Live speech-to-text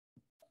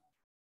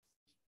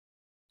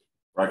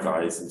Right,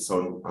 guys, and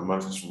so I'm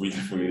just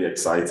really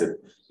excited,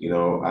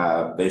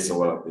 based on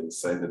what I've been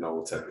sending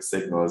out and the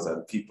signals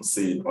and people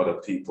seeing other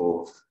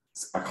people's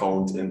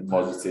account in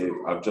positive.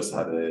 I've just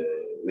had a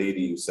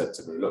lady who said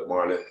to me, look,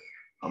 Marlon,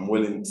 I'm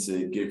willing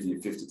to give you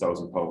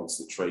 £50,000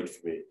 to trade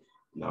for me.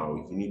 Now,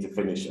 you need to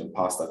finish and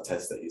pass that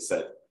test that you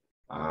said.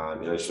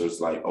 And she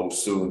was like, oh,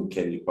 soon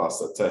can you pass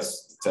the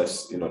test,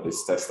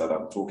 this test that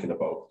I'm talking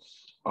about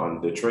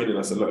on the trading.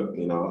 I said, look,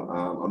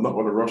 I'm not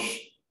going to rush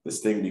this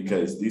thing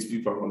because these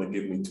people are going to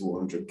give me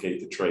 200K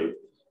to trade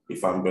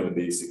if I'm going to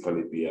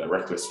basically be a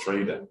reckless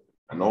trader.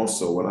 And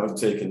also, when I've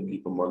taken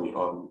people money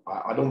on,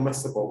 I don't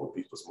mess about with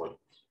people's money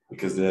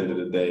because at the end of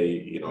the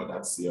day,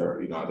 that's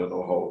your, I don't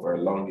know how very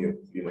long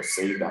you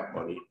save that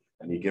money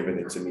and you're giving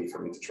it to me for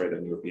me to trade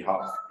on your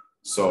behalf.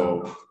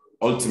 So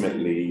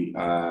ultimately,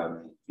 I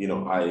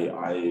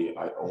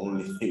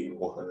only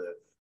want to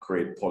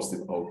create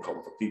positive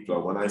outcome for people.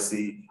 And when I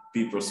see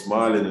people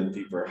smiling and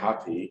people are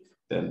happy,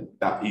 then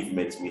that even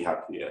makes me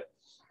happier.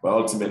 But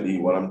ultimately,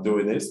 what I'm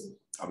doing is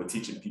I'm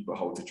teaching people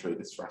how to trade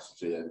this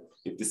strategy. And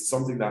if this is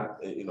something that,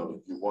 if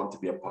you want to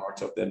be a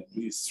part of, then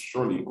please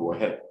surely go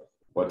ahead.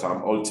 But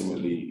I'm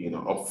ultimately,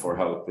 up for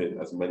helping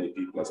as many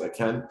people as I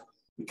can,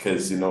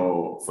 because,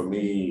 for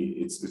me,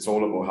 it's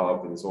all about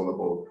helping. It's all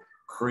about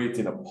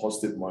creating a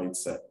positive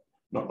mindset,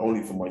 not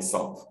only for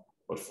myself,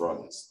 but for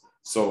others.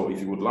 So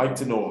if you would like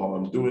to know how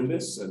I'm doing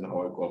this and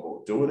how I go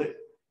about doing it,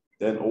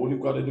 then all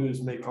you've got to do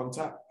is make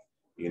contact,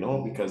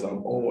 because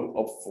I'm all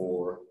up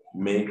for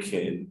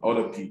making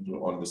other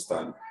people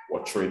understand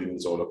what trading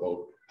is all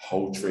about,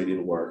 how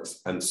trading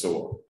works, and so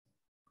on.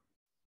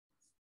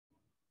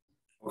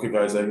 Okay,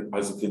 guys,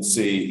 as you can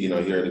see,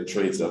 here are the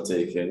trades I've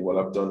taken. What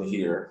I've done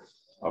here,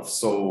 I've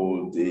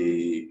sold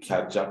the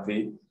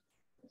CADJPY,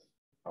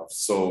 I've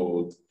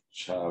sold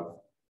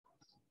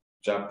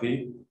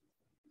CHFJPY,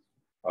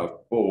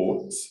 I've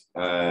bought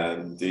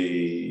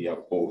the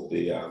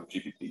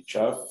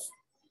GBPCHF,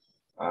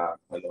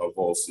 and I've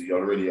also, you're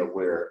already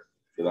aware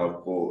that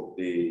I've bought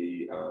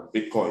the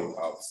Bitcoin.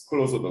 I've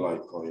closed up the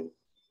Litecoin.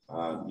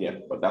 Yeah,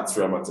 but that's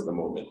where I'm at the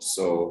moment.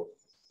 So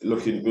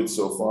looking good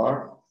so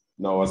far.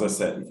 Now, as I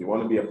said, if you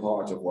want to be a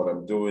part of what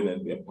I'm doing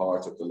and be a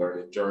part of the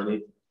learning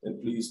journey, then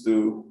please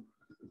do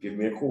give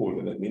me a call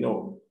and let me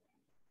know.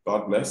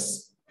 God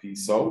bless.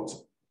 Peace out.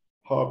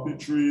 Happy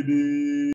trading.